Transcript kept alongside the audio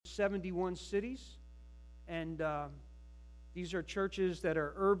71 cities. And these are churches that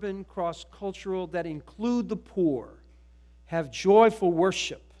are urban, cross-cultural, that include the poor, have joyful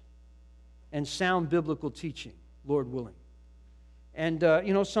worship, and sound biblical teaching, Lord willing. And,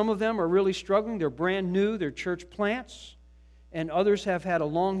 some of them are really struggling. They're brand new. They're church plants. And others have had a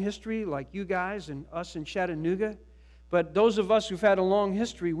long history, like you guys and us in Chattanooga. But those of us who've had a long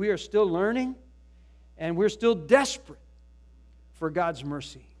history, we are still learning, and we're still desperate for God's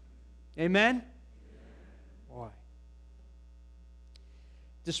mercy. Amen? Boy.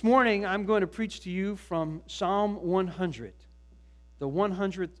 This morning, I'm going to preach to you from Psalm 100, the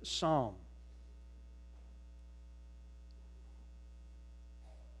 100th Psalm.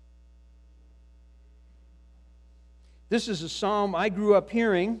 This is a psalm I grew up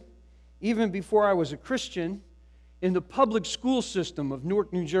hearing, even before I was a Christian, in the public school system of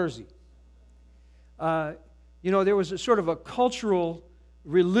Newark, New Jersey. There was a sort of a cultural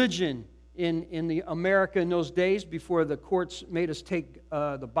religion in the America in those days before the courts made us take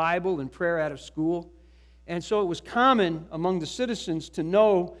the Bible and prayer out of school. And so it was common among the citizens to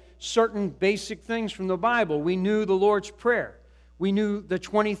know certain basic things from the Bible. We knew the Lord's Prayer. We knew the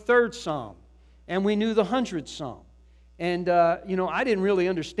 23rd Psalm. And we knew the 100th Psalm. And, I didn't really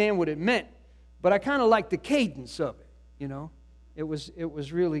understand what it meant, but I kind of liked the cadence of it, It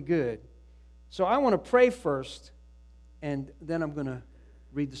was really good. So I want to pray first, and then I'm going to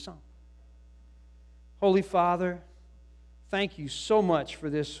read the psalm. Holy Father, thank you so much for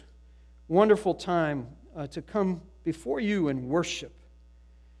this wonderful time to come before you and worship.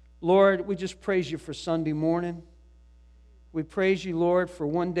 Lord, we just praise you for Sunday morning. We praise you, Lord, for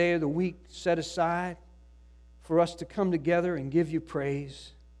one day of the week set aside for us to come together and give you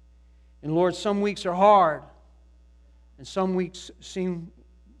praise. And Lord, some weeks are hard, and some weeks seem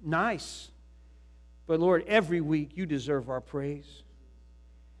nice. But Lord, every week you deserve our praise.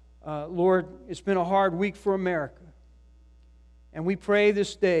 Lord, it's been a hard week for America. And we pray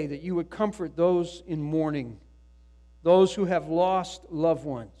this day that you would comfort those in mourning, those who have lost loved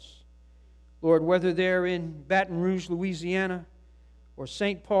ones. Lord, whether they're in Baton Rouge, Louisiana, or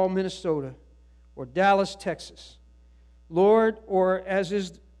St. Paul, Minnesota, or Dallas, Texas, Lord, or as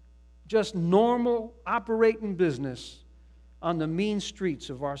is just normal operating business on the mean streets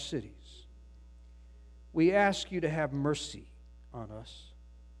of our cities, we ask you to have mercy on us.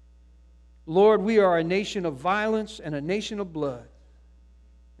 Lord, we are a nation of violence and a nation of blood,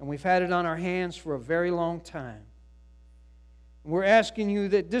 and we've had it on our hands for a very long time. And we're asking you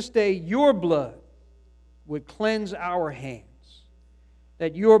that this day your blood would cleanse our hands,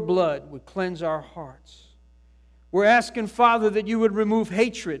 that your blood would cleanse our hearts. We're asking, Father, that you would remove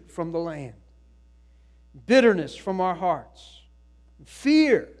hatred from the land, bitterness from our hearts,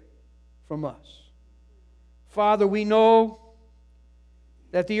 fear from us. Father, we know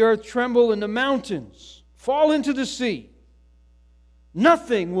that the earth tremble and the mountains fall into the sea.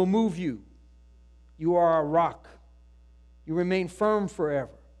 Nothing will move you. You are a rock. You remain firm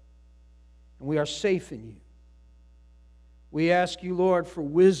forever. And we are safe in you. We ask you, Lord, for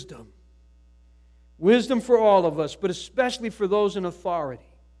wisdom. Wisdom for all of us, but especially for those in authority.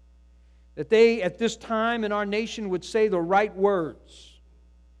 That they, at this time in our nation, would say the right words.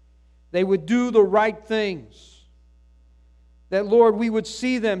 They would do the right things. That, Lord, we would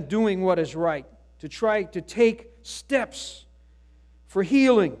see them doing what is right, to try to take steps for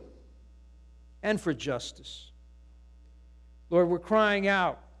healing and for justice. Lord, we're crying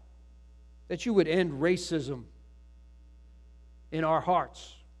out that you would end racism in our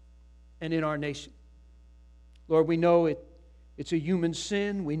hearts and in our nation. Lord, we know it's a human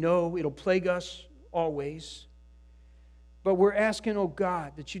sin. We know it'll plague us always. But we're asking, oh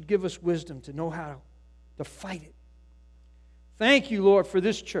God, that you'd give us wisdom to know how to fight it. Thank you, Lord, for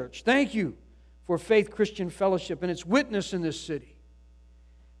this church. Thank you for Faith Christian Fellowship and its witness in this city.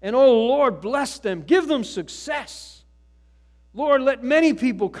 And oh Lord, bless them. Give them success. Lord, let many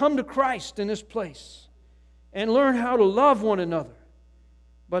people come to Christ in this place and learn how to love one another,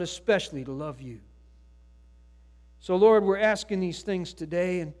 but especially to love you. So, Lord, we're asking these things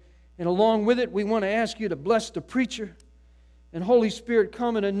today, and along with it, we want to ask you to bless the preacher. And Holy Spirit,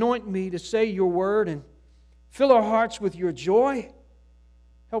 come and anoint me to say your word and fill our hearts with your joy.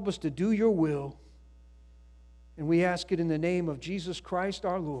 Help us to do your will. And we ask it in the name of Jesus Christ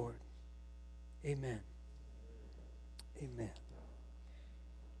our Lord. Amen. Amen.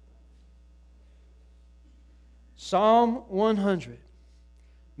 Psalm 100.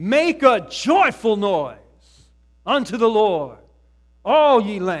 Make a joyful noise unto the Lord, all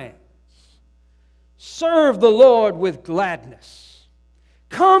ye lands. Serve the Lord with gladness.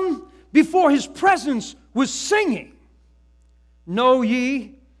 Come before his presence with singing. Know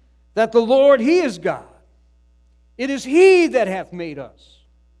ye that the Lord, He is God. It is He that hath made us,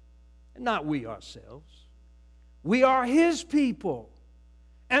 and not we ourselves. We are His people,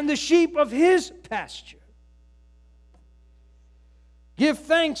 and the sheep of His pasture. Give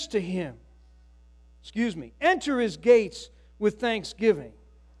thanks to Him. Enter His gates with thanksgiving,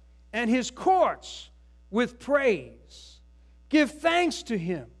 and His courts with praise. Give thanks to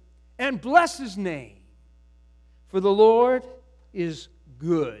Him, and bless His name. For the Lord is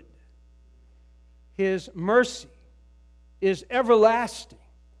good. His mercy is everlasting,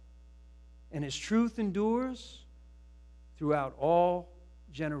 and His truth endures throughout all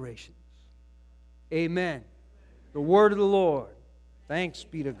generations. Amen. The word of the Lord. Thanks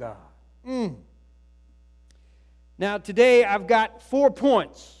be to God. Now, today I've got 4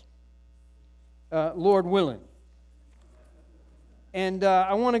 points, Lord willing. And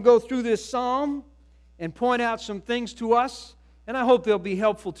I want to go through this psalm and point out some things to us, and I hope they'll be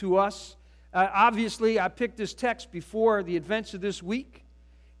helpful to us. Obviously, I picked this text before the events of this week,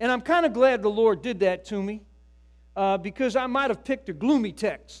 and I'm kind of glad the Lord did that to me, because I might have picked a gloomy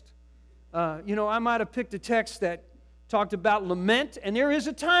text. I might have picked a text that talked about lament, and there is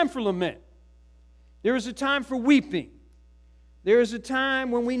a time for lament. There is a time for weeping. There is a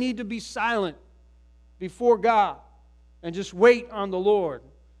time when we need to be silent before God and just wait on the Lord.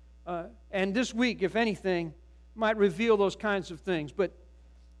 And this week, if anything, might reveal those kinds of things. But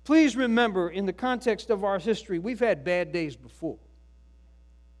please remember, in the context of our history, we've had bad days before.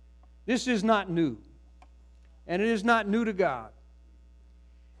 This is not new. And it is not new to God.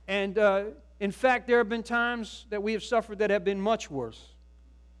 And in fact, there have been times that we have suffered that have been much worse.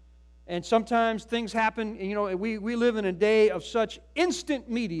 And sometimes things happen, we live in a day of such instant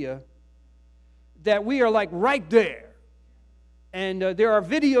media that we are like right there. And there are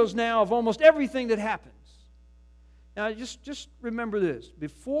videos now of almost everything that happens. Now, just remember this.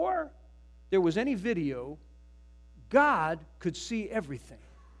 Before there was any video, God could see everything.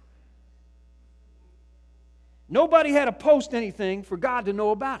 Nobody had to post anything for God to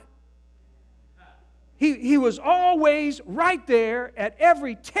know about it. He was always right there at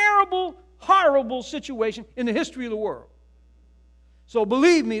every terrible, horrible situation in the history of the world. So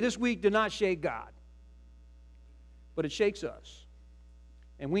believe me, this week did not shake God. But it shakes us.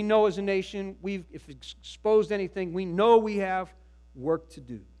 And we know as a nation, if it's exposed anything, we know we have work to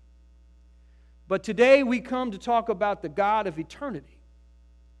do. But today we come to talk about the God of eternity.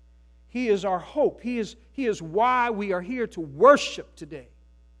 He is our hope. He is why we are here to worship today.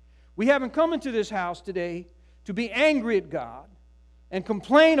 We haven't come into this house today to be angry at God and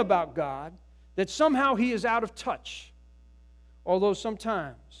complain about God, that somehow He is out of touch. Although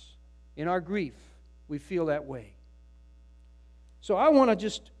sometimes in our grief we feel that way. So I want to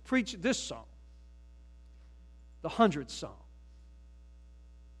just preach this psalm, the 100th Psalm.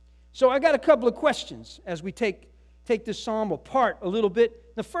 So I got a couple of questions as we take this psalm apart a little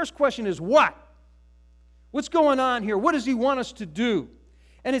bit. The first question is what? What's going on here? What does He want us to do?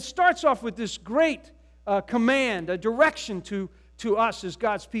 And it starts off with this great command, a direction to us as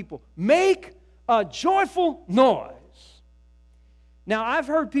God's people. Make a joyful noise. Now, I've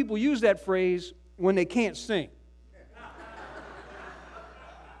heard people use that phrase when they can't sing.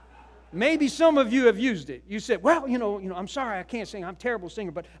 Maybe some of you have used it. You said, well, I'm sorry I can't sing. I'm a terrible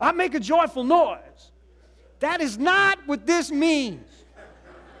singer, but I make a joyful noise. That is not what this means.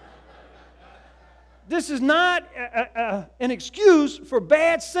 This is not an excuse for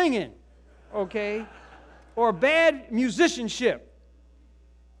bad singing, okay, or bad musicianship.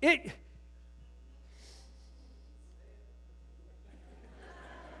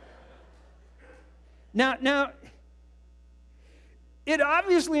 Now, it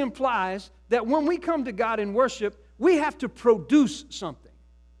obviously implies that when we come to God in worship, we have to produce something.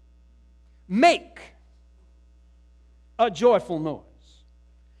 Make a joyful noise.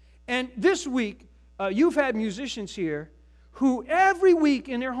 And this week, you've had musicians here who every week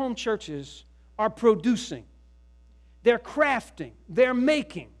in their home churches are producing. They're crafting. They're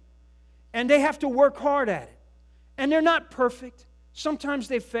making. And they have to work hard at it. And they're not perfect. Sometimes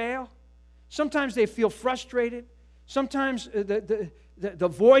they fail. Sometimes they feel frustrated. Sometimes the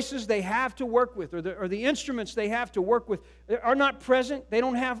voices they have to work with or the instruments they have to work with are not present. They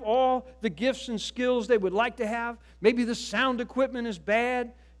don't have all the gifts and skills they would like to have. Maybe the sound equipment is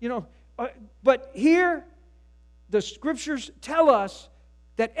bad. But here, the Scriptures tell us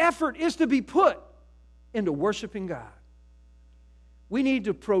that effort is to be put into worshiping God. We need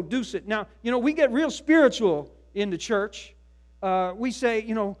to produce it. Now, we get real spiritual in the church. We say,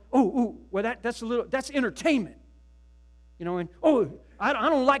 that's entertainment. I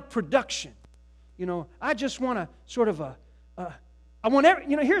don't like production. I just want a sort of I want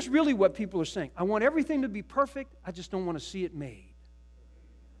here's really what people are saying. I want everything to be perfect. I just don't want to see it made.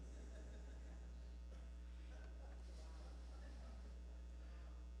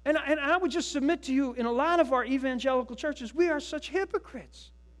 And I would just submit to you, in a lot of our evangelical churches, we are such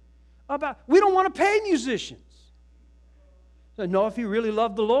hypocrites. We don't want to pay musicians. So, no, if you really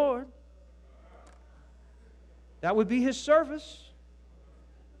love the Lord, that would be His service.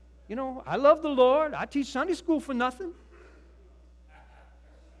 You know, I love the Lord. I teach Sunday school for nothing.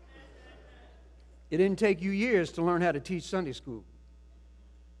 It didn't take you years to learn how to teach Sunday school.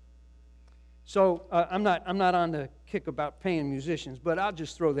 So I'm not on the kick about paying musicians, but I'll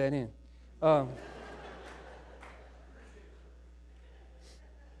just throw that in.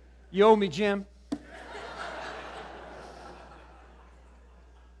 You owe me, Jim.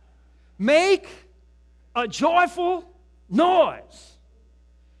 Make a joyful noise.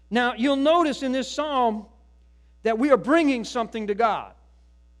 Now, you'll notice in this psalm that we are bringing something to God.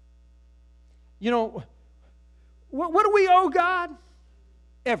 You know, what do we owe God?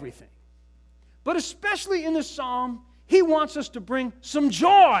 Everything. But especially in this psalm, He wants us to bring some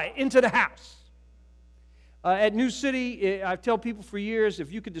joy into the house. At New City, I tell people for years,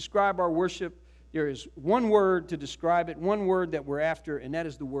 if you could describe our worship, there is one word to describe it, one word that we're after, and that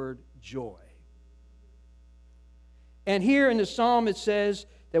is the word joy. And here in the psalm it says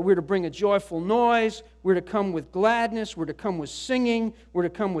that we're to bring a joyful noise, we're to come with gladness, we're to come with singing, we're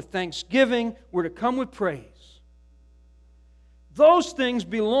to come with thanksgiving, we're to come with praise. Those things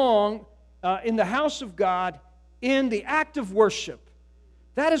belong in the house of God, in the act of worship.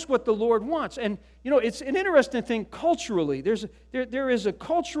 That is what the Lord wants. And, you know, it's an interesting thing culturally. There is a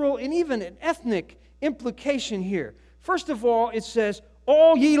cultural and even an ethnic implication here. First of all, it says,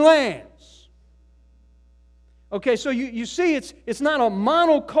 all ye lands. Okay, so you see it's not a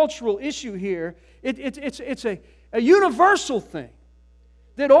monocultural issue here. It's a universal thing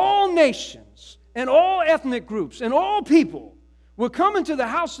that all nations and all ethnic groups and all people will come into the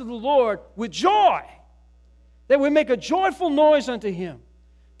house of the Lord with joy. They will make a joyful noise unto Him,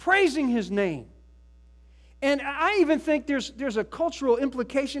 praising His name. And I even think there's a cultural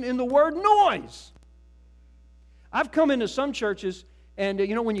implication in the word noise. I've come into some churches, and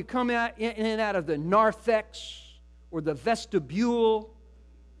you know, when you come in and out of the narthex or the vestibule,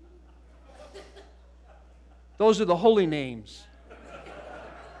 those are the holy names.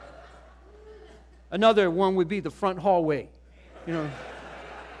 Another one would be the front hallway. You know,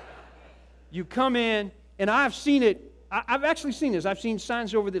 you come in, and I've seen it. I've actually seen this. I've seen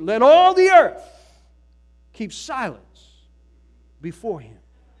signs over there. Let all the earth keep silence before Him.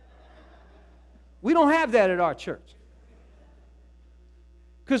 We don't have that at our church.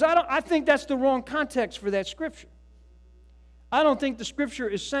 Because I think that's the wrong context for that scripture. I don't think the scripture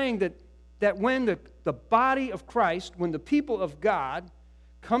is saying that when the body of Christ, when the people of God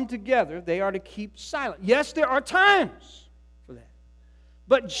come together, they are to keep silent. Yes, there are times for that.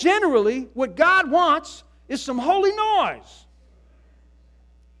 But generally, what God wants is some holy noise.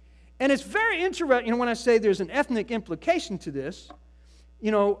 And it's very interesting, you know, when I say there's an ethnic implication to this,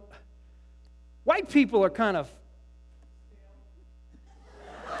 you know, white people are kind of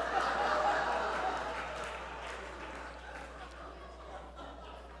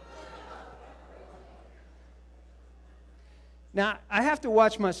Now, I have to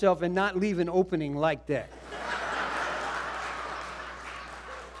watch myself and not leave an opening like that.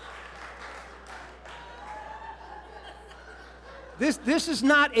 This is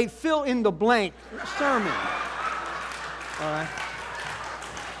not a fill-in-the-blank sermon. All right?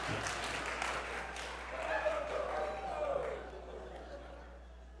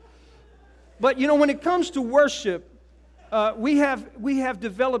 But, you know, when it comes to worship, we have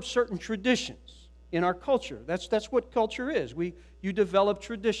developed certain traditions in our culture. That's what culture is. You develop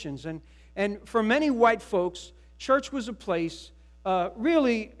traditions. And for many white folks, church was a place,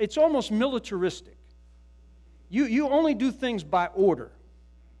 really, it's almost militaristic. You only do things by order.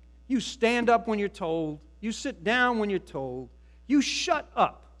 You stand up when you're told. You sit down when you're told. You shut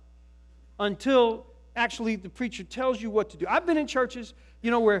up until actually the preacher tells you what to do. I've been in churches,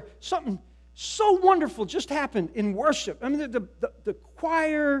 you know, where something so wonderful just happened in worship. I mean, the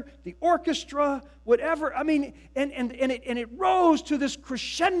choir, the orchestra, whatever. I mean, and it rose to this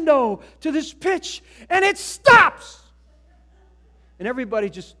crescendo, to this pitch, and it stops. And everybody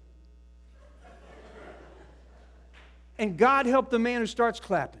just... And God help the man who starts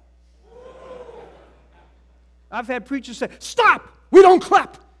clapping. I've had preachers say, "Stop! We don't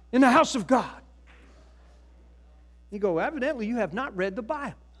clap in the house of God." You go, evidently you have not read the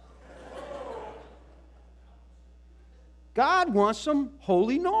Bible. God wants some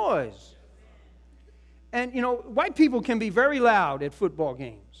holy noise. And, white people can be very loud at football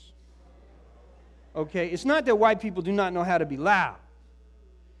games. Okay? It's not that white people do not know how to be loud.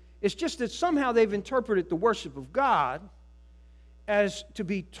 It's just that somehow they've interpreted the worship of God as to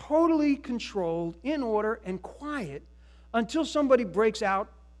be totally controlled, in order, and quiet until somebody breaks out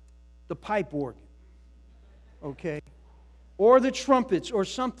the pipe organ. Okay? Or the trumpets or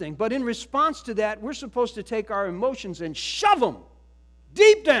something. But in response to that, we're supposed to take our emotions and shove them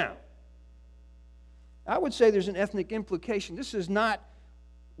deep down. I would say there's an ethnic implication. This is not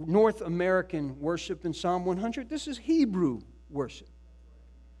North American worship in Psalm 100. This is Hebrew worship.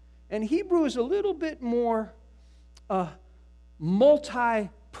 And Hebrew is a little bit more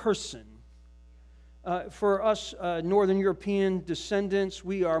multi-person. For us Northern European descendants,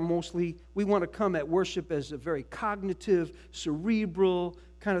 we want to come at worship as a very cognitive, cerebral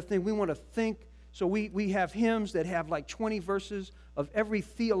kind of thing. We want to think. So we have hymns that have like 20 verses of every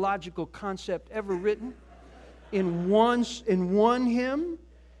theological concept ever written in one hymn.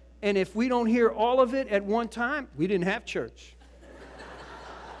 And if we don't hear all of it at one time, we didn't have church.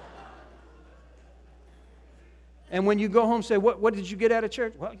 And when you go home and say, what did you get out of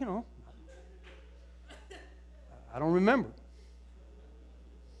church? Well, I don't remember.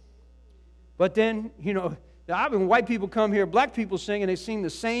 But then, when white people come here, black people sing, and they sing the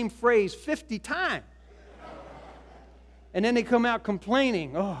same phrase 50 times. And then they come out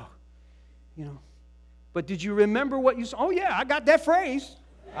complaining, but did you remember what you said? Oh, yeah, I got that phrase.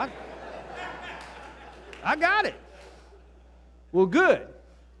 I got it. Well, good.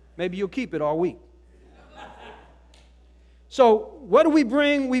 Maybe you'll keep it all week. So what do we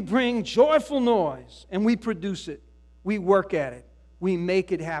bring? We bring joyful noise, and we produce it. We work at it. We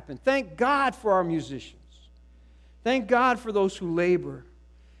make it happen. Thank God for our musicians. Thank God for those who labor.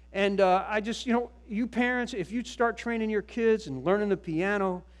 And you parents, if you start training your kids and learning the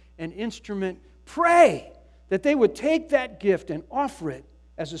piano and instrument, pray that they would take that gift and offer it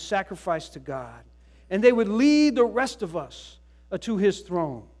as a sacrifice to God. And they would lead the rest of us to His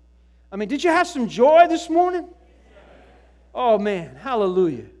throne. I mean, did you have some joy this morning? Oh, man,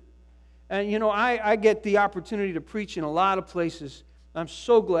 hallelujah. And, I get the opportunity to preach in a lot of places. I'm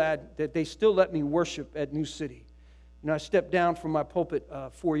so glad that they still let me worship at New City. I stepped down from my pulpit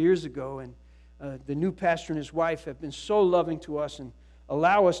 4 years ago, and the new pastor and his wife have been so loving to us and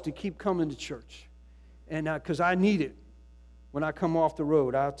allow us to keep coming to church. And because I need it when I come off the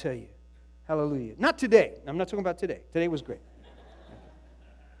road, I'll tell you. Hallelujah. Not today. I'm not talking about today. Today was great.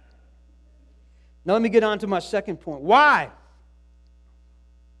 Now let me get on to my second point. Why?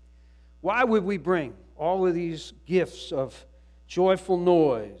 Why would we bring all of these gifts of joyful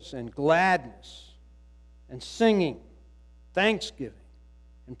noise and gladness and singing, thanksgiving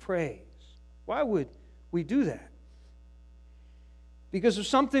and praise? Why would we do that? Because of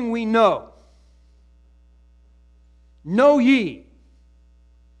something we know. Know ye,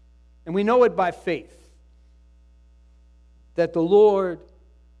 and we know it by faith, that the Lord,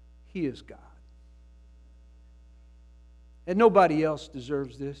 He is God. And nobody else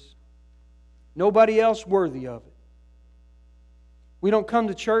deserves this. Nobody else worthy of it. We don't come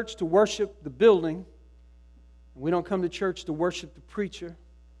to church to worship the building. We don't come to church to worship the preacher.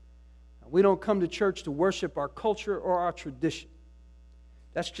 We don't come to church to worship our culture or our tradition.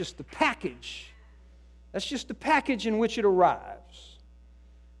 That's just the package. That's just the package in which it arrives.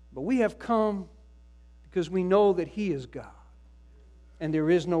 But we have come because we know that He is God and there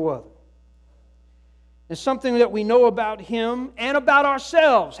is no other. And something that we know about Him and about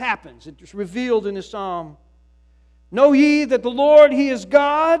ourselves happens. It's revealed in the psalm. Know ye that the Lord, He is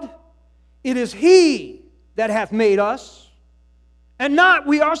God. It is He that hath made us, and not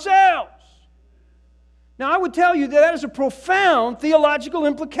we ourselves. Now, I would tell you that is a profound theological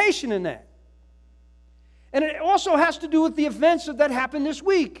implication in that. And it also has to do with the events that happened this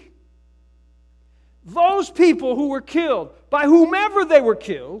week. Those people who were killed, by whomever they were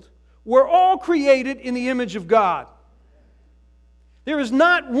killed, were all created in the image of God. There is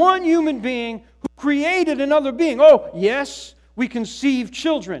not one human being who created another being. Oh, yes, we conceive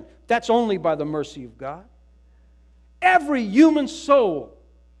children. That's only by the mercy of God. Every human soul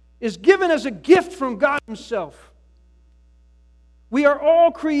is given as a gift from God Himself. We are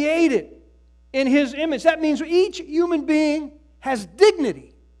all created in His image. That means each human being has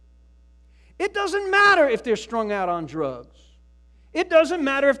dignity. It doesn't matter if they're strung out on drugs. It doesn't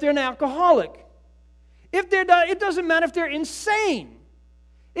matter if they're an alcoholic. It doesn't matter if they're insane.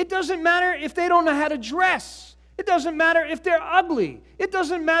 It doesn't matter if they don't know how to dress. It doesn't matter if they're ugly. It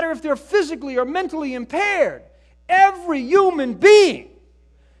doesn't matter if they're physically or mentally impaired. Every human being,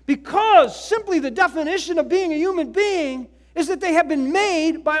 because simply the definition of being a human being is that they have been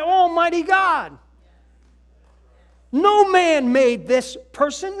made by Almighty God. No man made this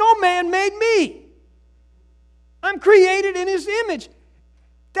person. No man made me. I'm created in His image.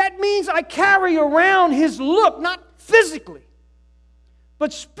 That means I carry around His look, not physically,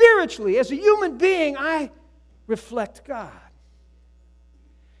 but spiritually. As a human being, I reflect God.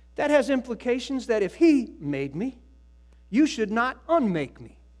 That has implications that if He made me, you should not unmake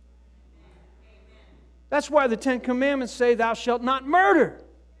me. That's why the Ten Commandments say, thou shalt not murder.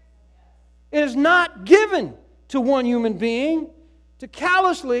 It is not given to one human being to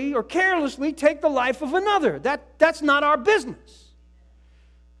callously or carelessly take the life of another. That's not our business.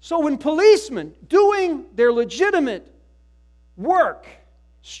 So when policemen doing their legitimate work,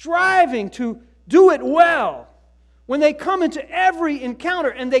 striving to do it well, when they come into every encounter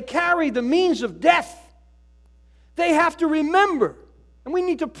and they carry the means of death, they have to remember, and we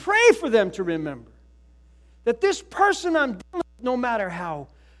need to pray for them to remember, that this person I'm dealing with, no matter how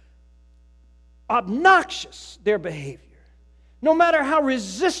obnoxious their behavior, no matter how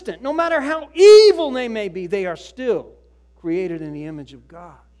resistant, no matter how evil they may be, they are still created in the image of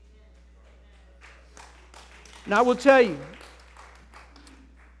God. Now, I will tell you,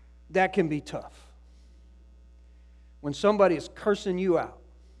 that can be tough. When somebody is cursing you out,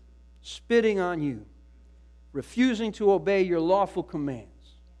 spitting on you, refusing to obey your lawful commands,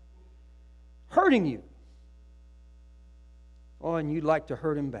 hurting you, oh, and you'd like to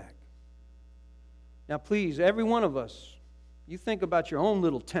hurt him back. Now, please, every one of us, you think about your own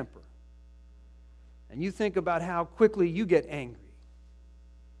little temper, and you think about how quickly you get angry,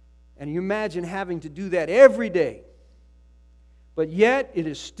 and you imagine having to do that every day, but yet it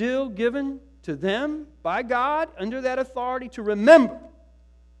is still given to them by God under that authority to remember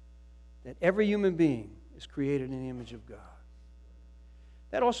that every human being is created in the image of God.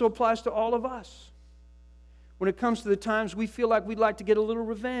 That also applies to all of us. When it comes to the times we feel like we'd like to get a little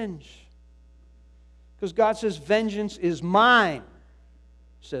revenge. Because God says, vengeance is mine,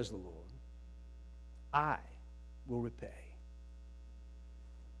 says the Lord. I will repay.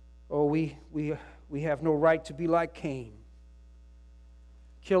 Oh, we have no right to be like Cain.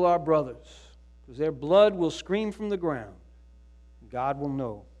 Kill our brothers, because their blood will scream from the ground. God will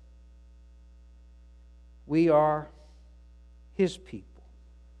know. We are His people.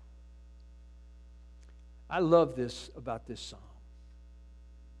 I love this about this psalm.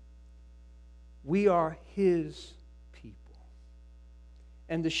 We are His people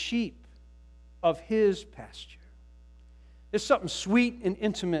and the sheep of His pasture. There's something sweet and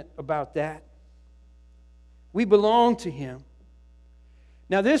intimate about that. We belong to Him.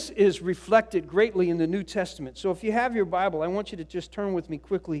 Now, this is reflected greatly in the New Testament. So if you have your Bible, I want you to just turn with me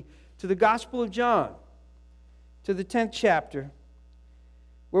quickly to the Gospel of John, to the 10th chapter,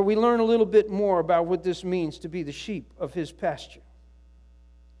 where we learn a little bit more about what this means to be the sheep of His pasture.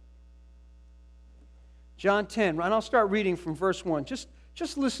 John 10, and I'll start reading from verse 1. Just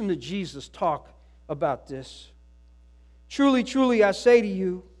listen to Jesus talk about this. Truly, truly, I say to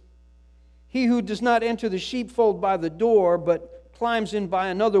you, he who does not enter the sheepfold by the door, but climbs in by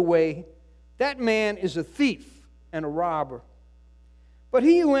another way, that man is a thief and a robber. But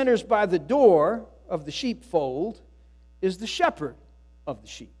he who enters by the door of the sheepfold is the shepherd of the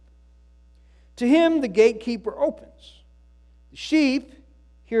sheep. To him the gatekeeper opens. The sheep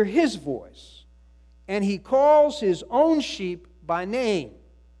hear his voice, and he calls his own sheep by name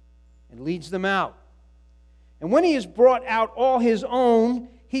and leads them out. And when he has brought out all his own,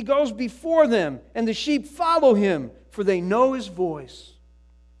 he goes before them, and the sheep follow him, for they know his voice.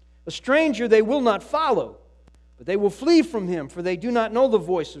 A stranger they will not follow, but they will flee from him, for they do not know the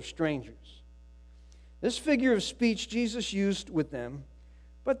voice of strangers. This figure of speech Jesus used with them,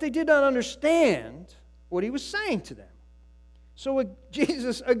 but they did not understand what He was saying to them. So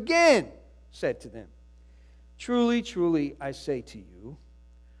Jesus again said to them, Truly, truly, I say to you,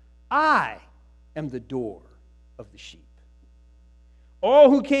 I am the door of the sheep. All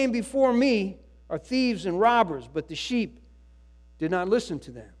who came before me are thieves and robbers, but the sheep did not listen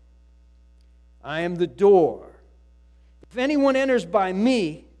to them. I am the door. If anyone enters by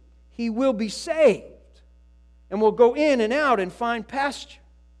me, he will be saved, and will go in and out and find pasture.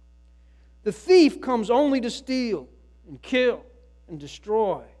 The thief comes only to steal and kill and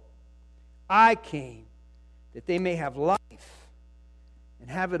destroy. I came that they may have life and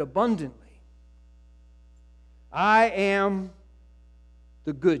have it abundantly. I am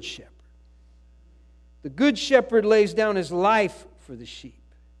the good shepherd. The good shepherd lays down his life for the sheep.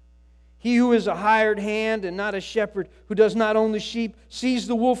 He who is a hired hand and not a shepherd, who does not own the sheep, sees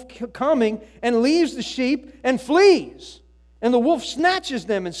the wolf coming and leaves the sheep and flees. And the wolf snatches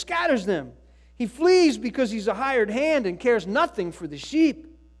them and scatters them. He flees because he's a hired hand and cares nothing for the sheep.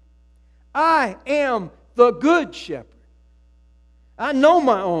 I am the good shepherd. I know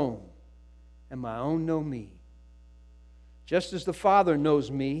my own, and my own know me. Just as the Father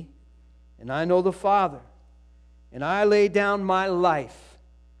knows me, and I know the Father, and I lay down my life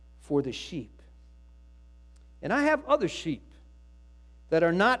for the sheep. And I have other sheep that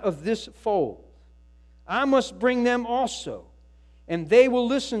are not of this fold. I must bring them also, and they will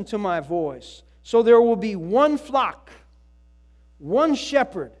listen to my voice. So there will be one flock, one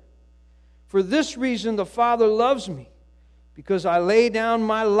shepherd. For this reason the Father loves me, because I lay down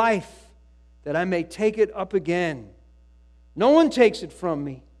my life that I may take it up again. No one takes it from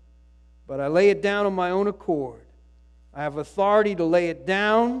me, but I lay it down on my own accord. I have authority to lay it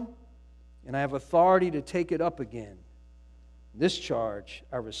down, and I have authority to take it up again. This charge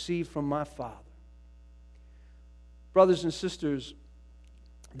I received from my Father. Brothers and sisters,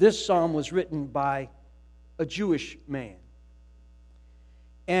 this psalm was written by a Jewish man.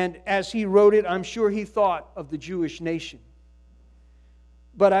 And as he wrote it, I'm sure he thought of the Jewish nation.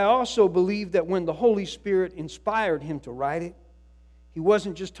 But I also believe that when the Holy Spirit inspired him to write it, he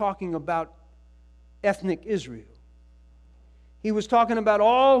wasn't just talking about ethnic Israel. He was talking about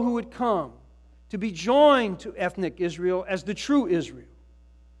all who would come to be joined to ethnic Israel as the true Israel.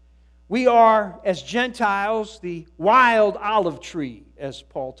 We are, as Gentiles, the wild olive tree, as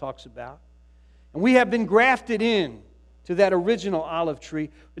Paul talks about. And we have been grafted in to that original olive tree.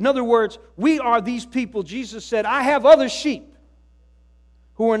 In other words, we are these people. Jesus said, I have other sheep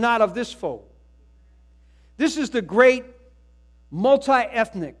who are not of this fold. This is the great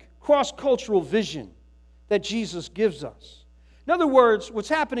multi-ethnic, cross-cultural vision that Jesus gives us. In other words, what's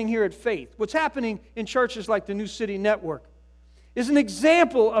happening here at Faith, what's happening in churches like the New City Network, is an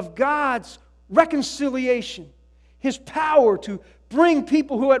example of God's reconciliation, His power to bring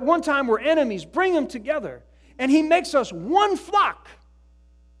people who at one time were enemies, bring them together. And He makes us one flock.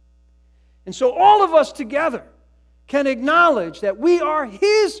 And so all of us together can acknowledge that we are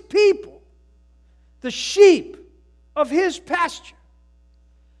His people, the sheep of His pasture.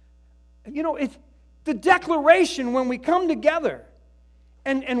 You know, it's the declaration when we come together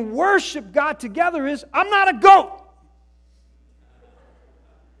and worship God together is, I'm not a goat.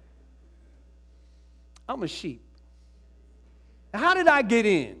 I'm a sheep. Now, how did I get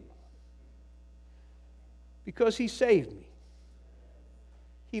in? Because He saved me.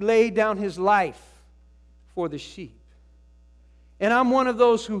 He laid down His life for the sheep. And I'm one of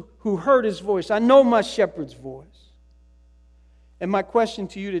those who heard His voice. I know my shepherd's voice. And my question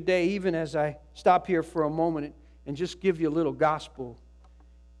to you today, even as I stop here for a moment and just give you a little gospel,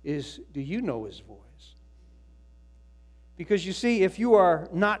 is, do you know His voice? Because you see, if you are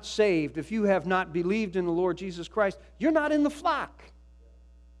not saved, if you have not believed in the Lord Jesus Christ, you're not in the flock.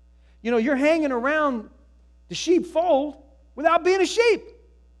 You know, you're hanging around the sheepfold without being a sheep.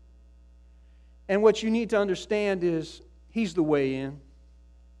 And what you need to understand is He's the way in.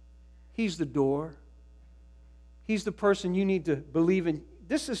 He's the door. He's the person you need to believe in.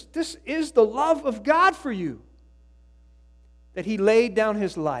 This is the love of God for you. That He laid down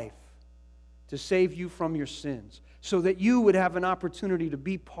His life to save you from your sins, so that you would have an opportunity to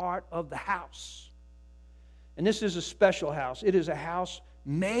be part of the house. And this is a special house. It is a house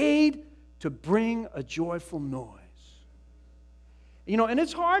made to bring a joyful noise. You know, and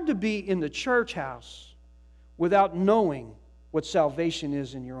it's hard to be in the church house without knowing what salvation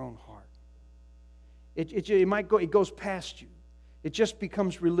is in your own heart. It goes past you. It just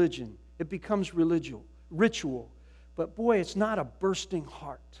becomes religion. It becomes ritual. But boy, it's not a bursting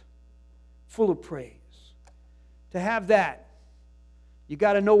heart full of praise. To have that, you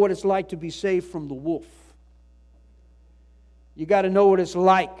got to know what it's like to be saved from the wolf. You got to know what it's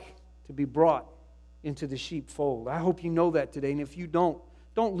like to be brought into the sheepfold. I hope you know that today. And if you don't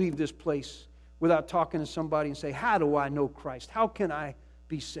leave this place without talking to somebody and say, how do I know Christ? How can I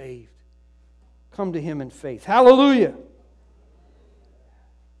be saved? Come to Him in faith. Hallelujah.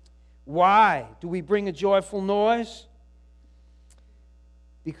 Why do we bring a joyful noise?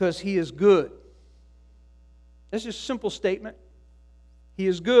 Because He is good. That's just a simple statement. He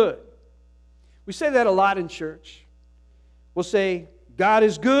is good. We say that a lot in church. We'll say, God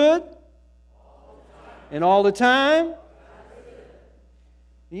is good, and all the time.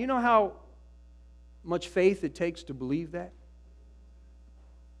 And you know how much faith it takes to believe that?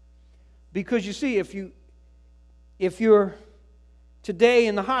 Because you see, if you're today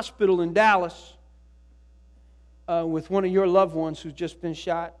in the hospital in Dallas with one of your loved ones who's just been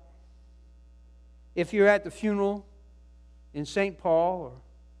shot, if you're at the funeral in St. Paul or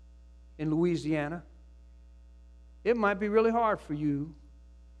in Louisiana, it might be really hard for you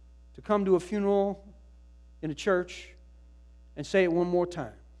to come to a funeral in a church and say it one more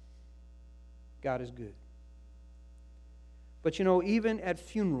time. God is good. But even at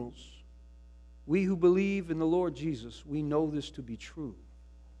funerals, we who believe in the Lord Jesus, we know this to be true.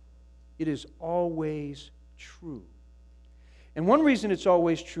 It is always true. And one reason it's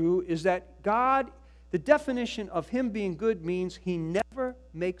always true is that God, the definition of Him being good means He never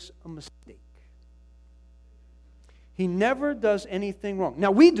makes a mistake. He never does anything wrong.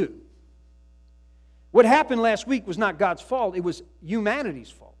 Now, we do. What happened last week was not God's fault. It was humanity's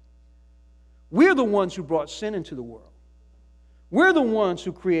fault. We're the ones who brought sin into the world. We're the ones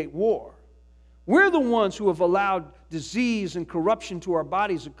who create war. We're the ones who have allowed disease and corruption to our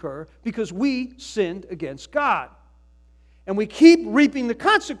bodies occur because we sinned against God. And we keep reaping the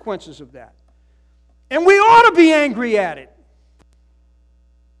consequences of that. And we ought to be angry at it.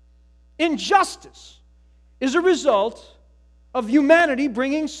 Injustice is a result of humanity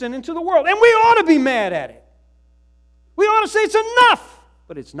bringing sin into the world. And we ought to be mad at it. We ought to say it's enough.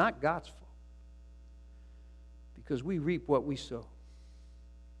 But it's not God's fault. Because we reap what we sow.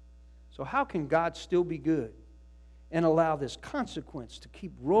 So how can God still be good and allow this consequence to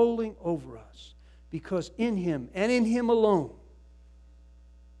keep rolling over us? Because in Him and in Him alone,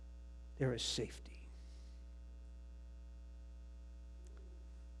 there is safety.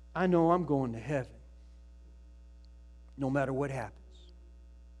 I know I'm going to heaven no matter what happens.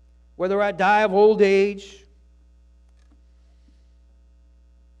 Whether I die of old age,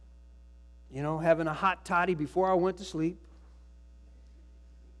 having a hot toddy before I went to sleep,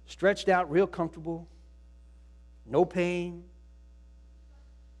 stretched out real comfortable, no pain,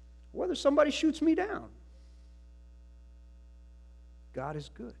 whether somebody shoots me down. God is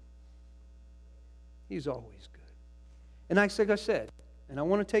good. He's always good. And like I said, and I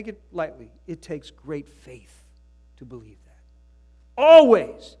want to take it lightly, it takes great faith to believe that.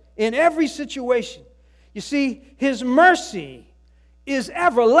 Always, in every situation. You see, His mercy is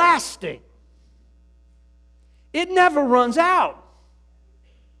everlasting. It never runs out.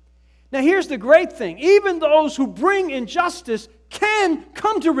 Now here's the great thing. Even those who bring injustice can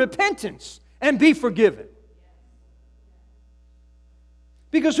come to repentance and be forgiven.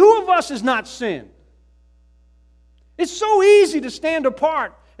 Because who of us has not sinned? It's so easy to stand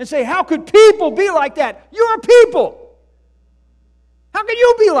apart and say, how could people be like that? You're people. How can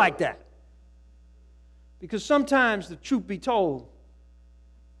you be like that? Because sometimes, the truth be told,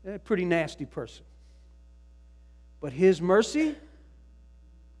 they're a pretty nasty person. But His mercy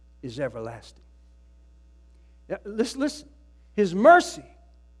is everlasting. Listen. His mercy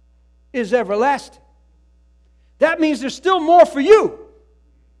is everlasting. That means there's still more for you.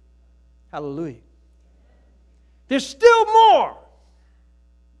 Hallelujah. There's still more.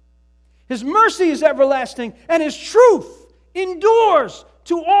 His mercy is everlasting, and His truth endures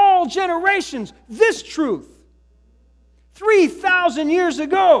to all generations. This truth, 3,000 years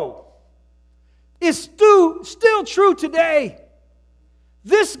ago, is still true today.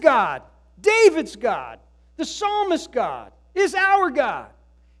 This God, David's God, the psalmist's God, is our God.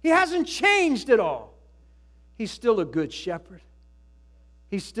 He hasn't changed at all. He's still a good shepherd.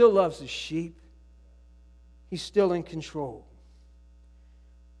 He still loves his sheep. He's still in control.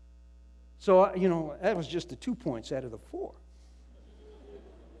 So, that was just the 2 points out of the 4.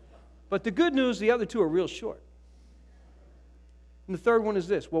 But the good news, the other 2 are real short. And the third one is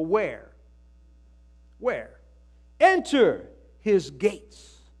this. Well, where? Where? Enter His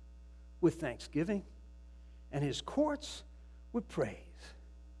gates with thanksgiving and His courts with praise.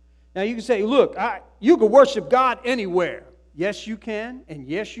 Now you can say, look, you can worship God anywhere. Yes, you can, and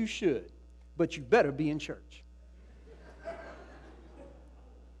yes, you should. But you better be in church.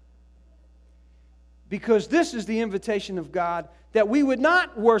 Because this is the invitation of God, that we would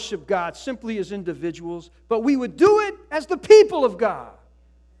not worship God simply as individuals, but we would do it as the people of God.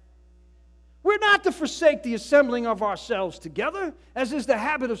 We're not to forsake the assembling of ourselves together, as is the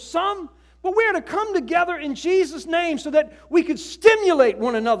habit of some, but we're to come together in Jesus' name so that we could stimulate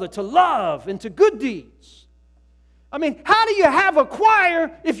one another to love and to good deeds. I mean, how do you have a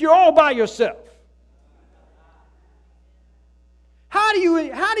choir if you're all by yourself? How do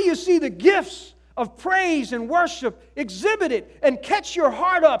you see the gifts of praise and worship exhibited and catch your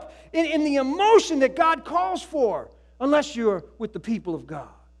heart up in the emotion that God calls for unless you're with the people of God?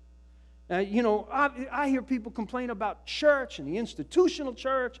 Now, I hear people complain about church and the institutional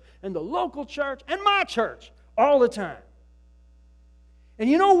church and the local church and my church all the time. And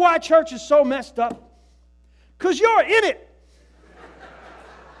you know why church is so messed up? Because you're in it.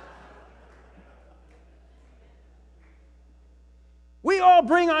 We all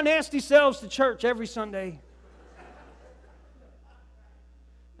bring our nasty selves to church every Sunday.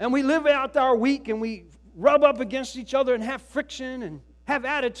 And we live out our week and we rub up against each other and have friction and have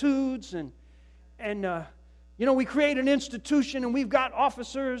attitudes and You know, we create an institution and we've got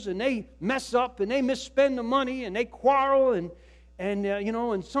officers and they mess up and they misspend the money and they quarrel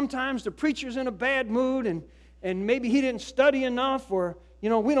and sometimes the preacher's in a bad mood and maybe he didn't study enough or, we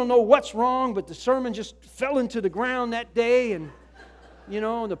don't know what's wrong, but the sermon just fell into the ground that day and,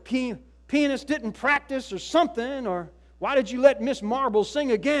 the pianist didn't practice or something, or why did you let Miss Marble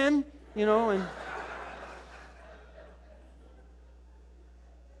sing again, and...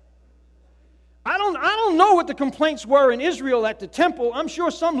 I don't know what the complaints were in Israel at the temple. I'm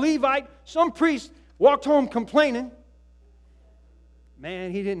sure some Levite, some priest walked home complaining.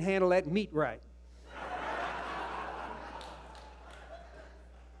 Man, he didn't handle that meat right.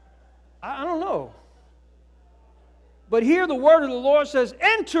 I don't know. But here the word of the Lord says,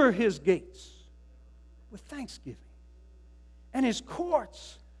 enter his gates with thanksgiving and his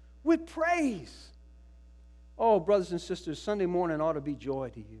courts with praise. Oh, brothers and sisters, Sunday morning ought to be joy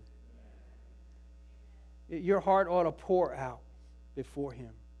to you. Your heart ought to pour out before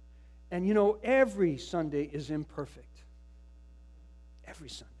him. And every Sunday is imperfect. Every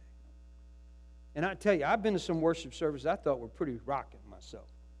Sunday. And I tell you, I've been to some worship services I thought were pretty rocking myself.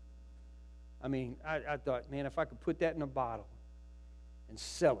 I mean, I thought, man, if I could put that in a bottle and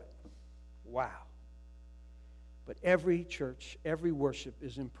sell it, wow. But every church, every worship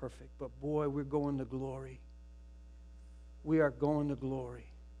is imperfect. But boy, we're going to glory. We are going to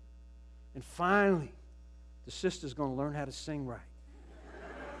glory. And finally, the sister's going to learn how to sing right.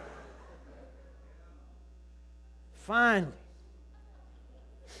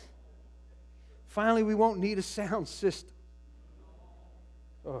 Finally, we won't need a sound system.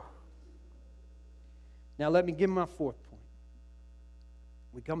 Oh. Now, let me give my fourth point.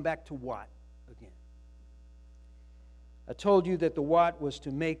 We come back to what again? I told you that the what was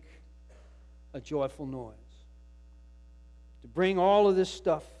to make a joyful noise, to bring all of this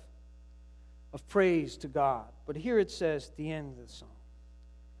stuff of praise to God. But here it says at the end of the song,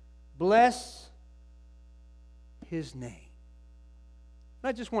 bless his name. And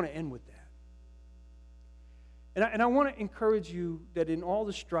I just want to end with that. And I want to encourage you that in all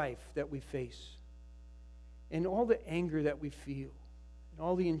the strife that we face, in all the anger that we feel, and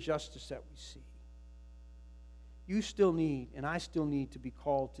all the injustice that we see, you still need, and I still need to be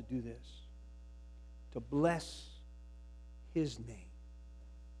called to do this, to bless his name.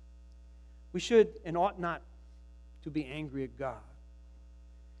 We should and ought not to be angry at God.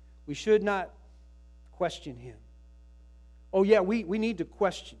 We should not question him. Oh yeah, we need to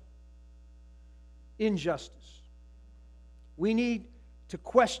question injustice. We need to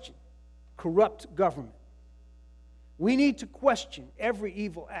question corrupt government. We need to question every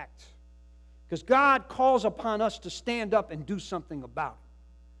evil act. Because God calls upon us to stand up and do something about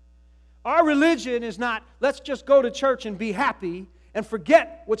it. Our religion is not, let's just go to church and be happy and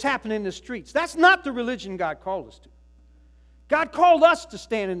forget what's happening in the streets. That's not the religion God called us to. God called us to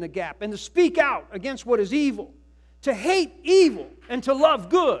stand in the gap and to speak out against what is evil, to hate evil and to love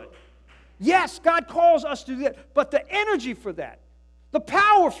good. Yes, God calls us to do that, but the energy for that, the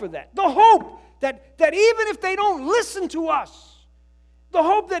power for that, the hope that even if they don't listen to us, the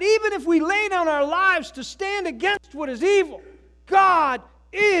hope that even if we lay down our lives to stand against what is evil, God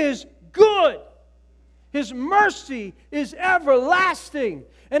is good. His mercy is everlasting,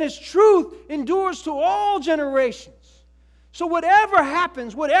 and his truth endures to all generations. So whatever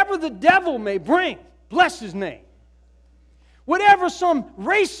happens, whatever the devil may bring, bless his name. Whatever some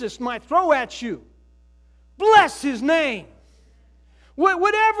racist might throw at you, bless his name.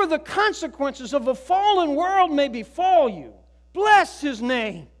 Whatever the consequences of a fallen world may befall you, bless his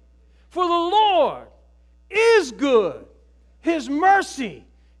name. For the Lord is good. His mercy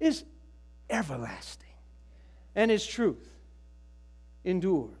is everlasting. And his truth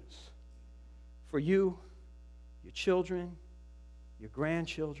endures for you, your children, your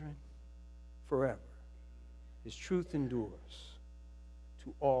grandchildren, forever. His truth endures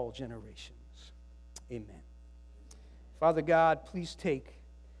to all generations. Amen. Father God, please take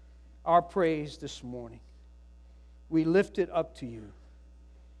our praise this morning. We lift it up to you.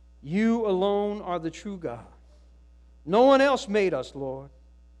 You alone are the true God. No one else made us, Lord,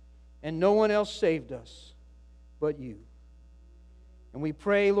 and no one else saved us but you. And we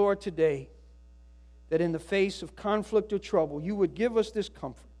pray, Lord, today that in the face of conflict or trouble, you would give us this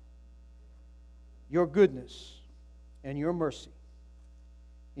comfort, your goodness, and your mercy.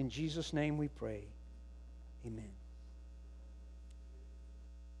 In Jesus' name we pray. Amen.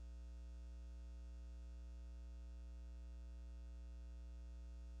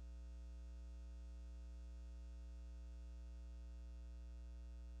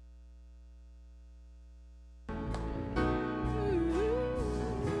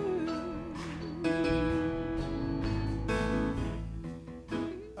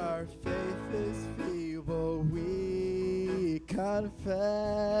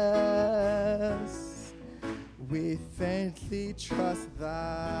 confess, we faintly trust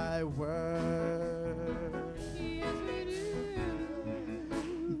thy word.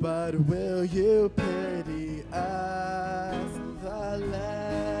 But will you pity us the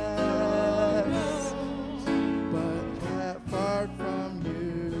less? But that far from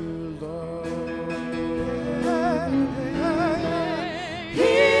you, Lord.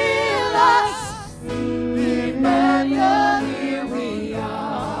 Heal us, Emmanuel, here we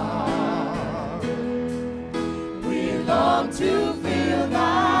are. We long to feel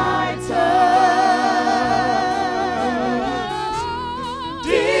thy touch.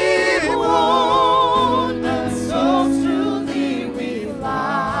 Deep wound and souls through thee we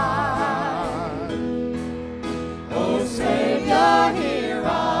fly. Oh, Savior, hear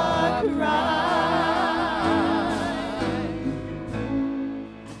our cry.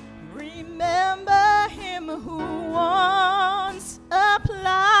 Remember him who once applied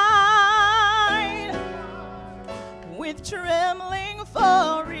with trembling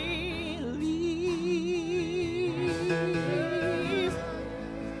for relief.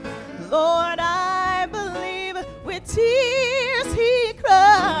 Lord, I believe with tears he cried.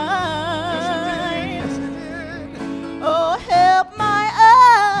 Oh, help my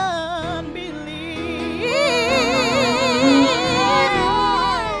unbelief.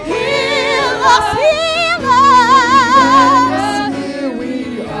 Heal us, heal us. Here we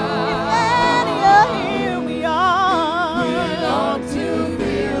Emmanuel, here we are. We long to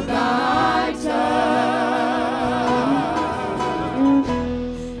feel thy touch.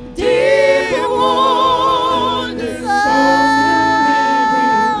 Deep wounded souls we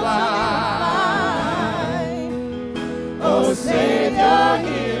fly. Oh, Savior,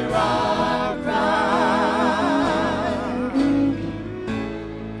 hear our cry.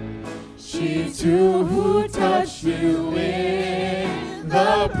 She too who touched you in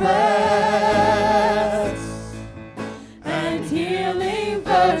the breast and healing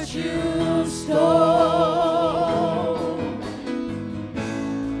virtue stole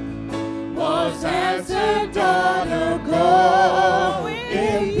was answered, daughter, go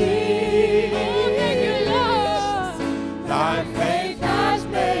in peace. Thy faith has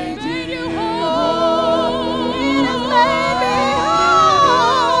made you whole. It has made me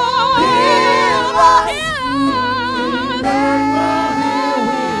whole. Heal us.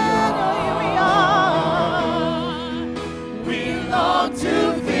 Here we are. We long to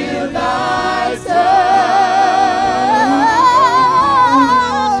feel thy touch.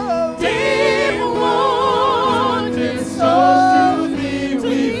 Deep wounded souls through thee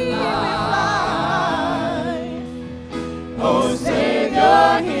we fly. Oh,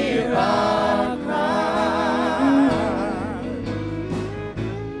 Savior, hear our cry.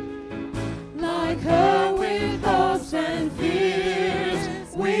 Like her with hopes and fears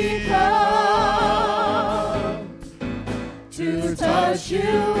we come to touch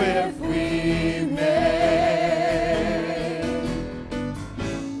you if we may.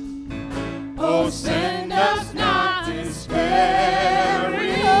 Oh, send us not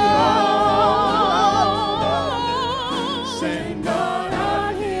despairing on. Send on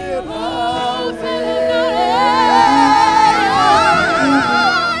our heroes.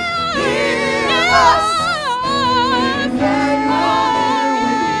 Hear us.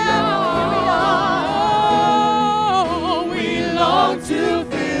 We long to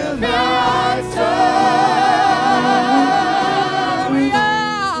feel thy touch.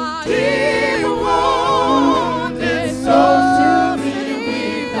 Deep wounds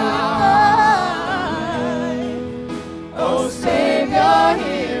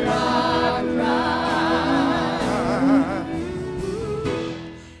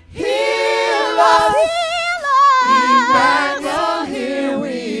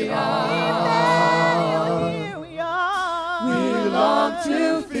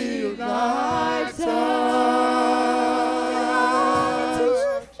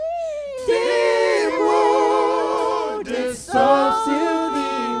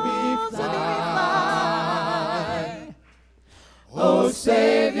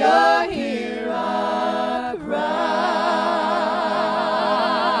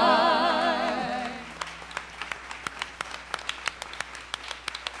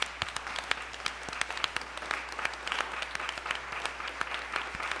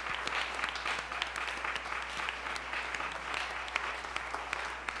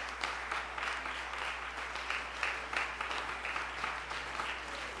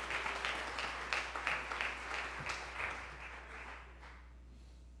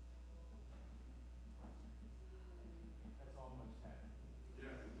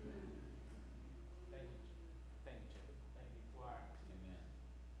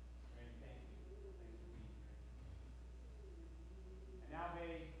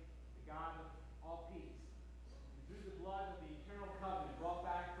blood of